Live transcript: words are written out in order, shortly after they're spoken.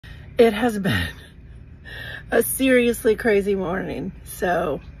It has been a seriously crazy morning.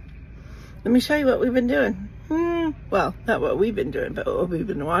 So let me show you what we've been doing. Well, not what we've been doing, but what we've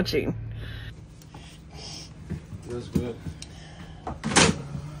been watching. That's good.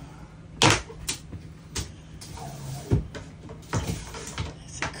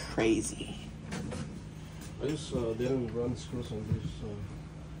 It's crazy. I just didn't run screws on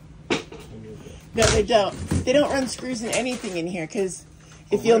this. No, they don't. They don't run screws in anything in here because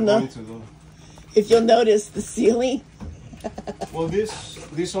if you'll notice the ceiling. Well,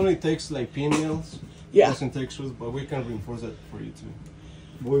 this only takes like pinions. Yeah. It doesn't take screws, but we can reinforce that for you too.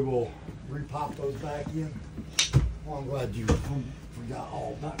 We will repop those back in. Well, I'm glad you forgot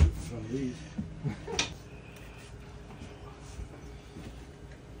all about some of these.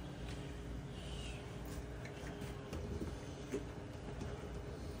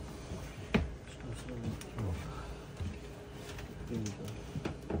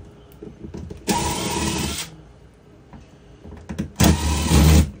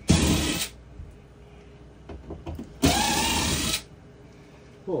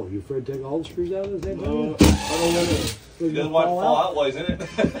 Oh, you afraid to take all the screws out of this? No, I don't want to. You just want to fall out while he's in it?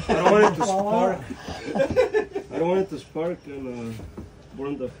 I don't want it to spark. I don't want it to spark and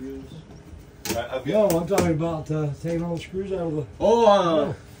burn the fuse. No, I'm talking about taking all the screws out of the...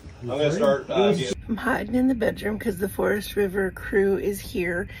 I'm going to start... I'm hiding in the bedroom because the Forest River crew is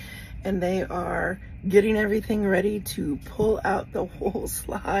here and they are getting everything ready to pull out the whole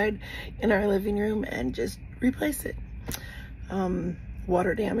slide in our living room and just replace it.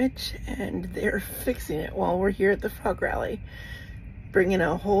 Water damage, and they're fixing it while we're here at the frog rally, bringing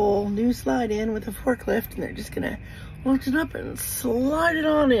a whole new slide in with a forklift, and they're just gonna launch it up and slide it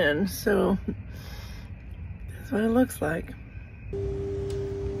on in. So that's what it looks like.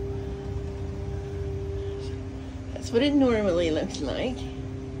 That's what it normally looks like.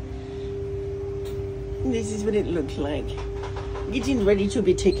 This is what it looks like. Getting ready to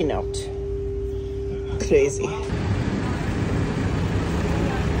be taken out. Crazy.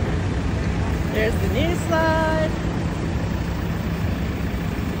 There's the new slide.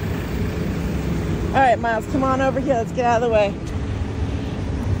 All right, Miles, come on over here. Let's get out of the way.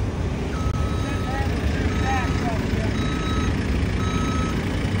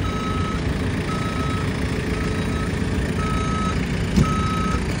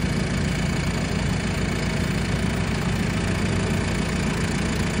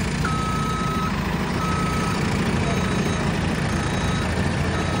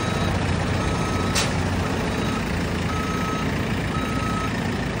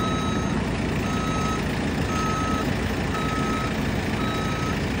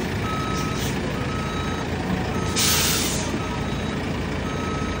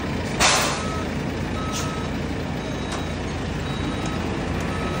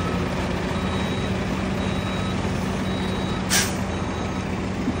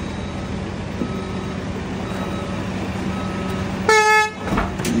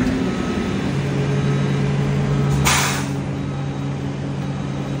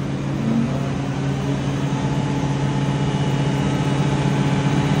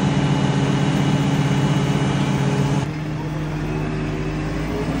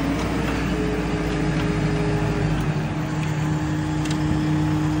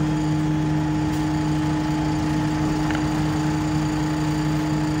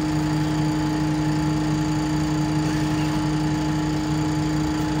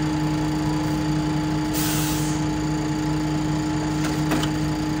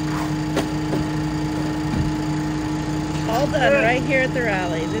 All done right here at the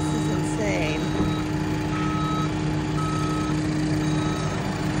rally. This is insane.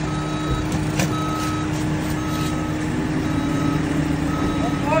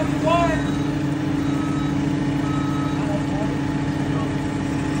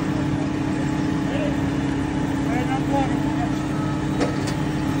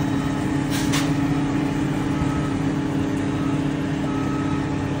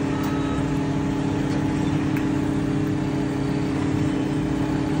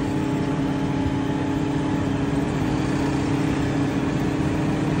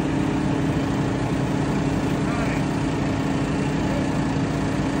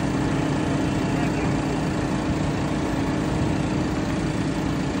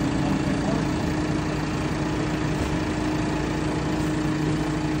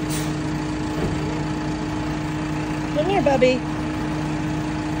 Come here, Bubby.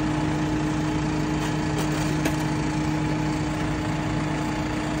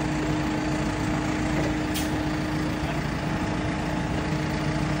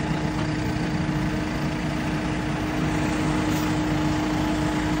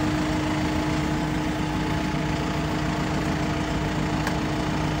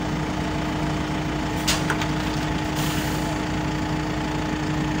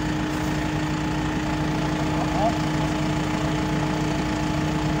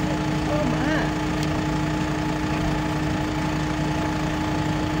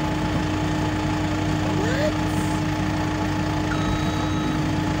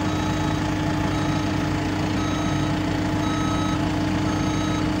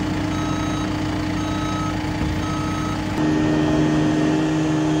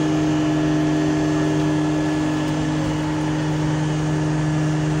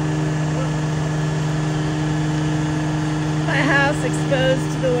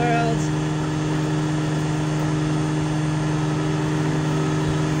 the world.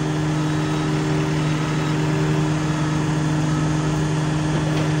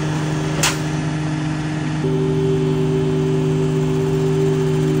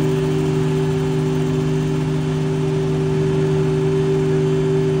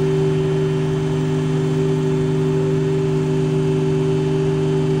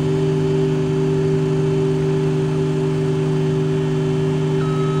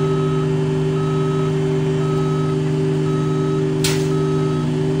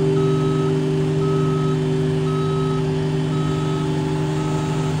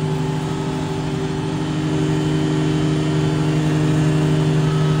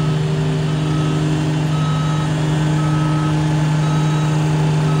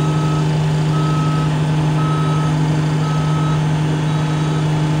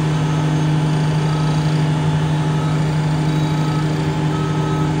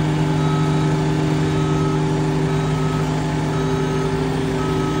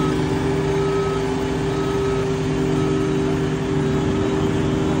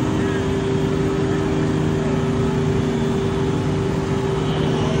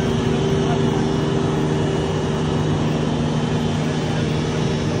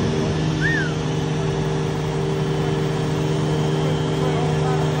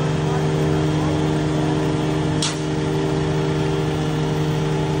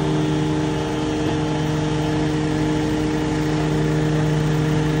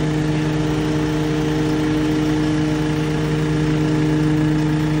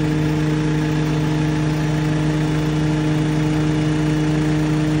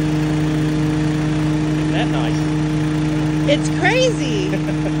 It's crazy.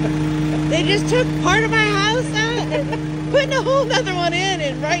 They just took part of my house out and putting a whole nother one in,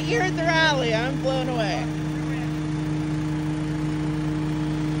 and right here at the rally, I'm blown away.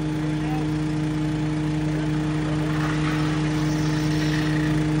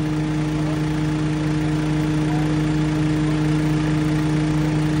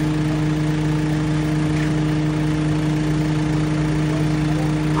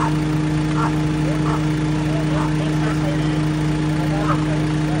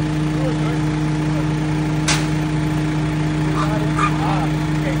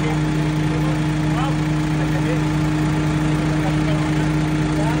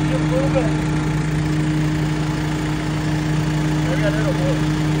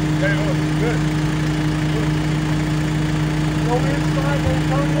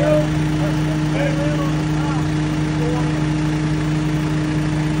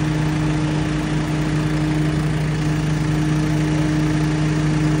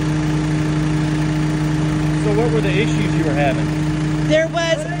 So what were the issues you were having? There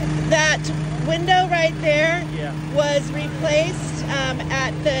was that window right there Yeah. was replaced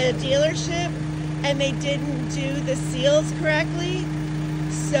at the dealership, and they didn't do the seals correctly.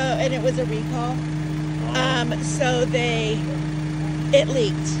 So, and it was a recall. So it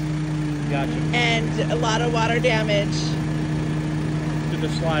leaked, Gotcha. and a lot of water damage. To the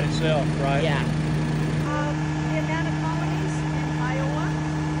slide itself, right? Yeah. The amount of colonies in Iowa,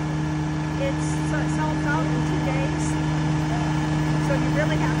 it sells out in 2 days. So you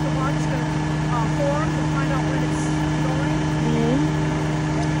really have to watch the form to find out when it's going.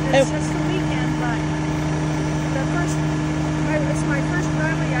 It's just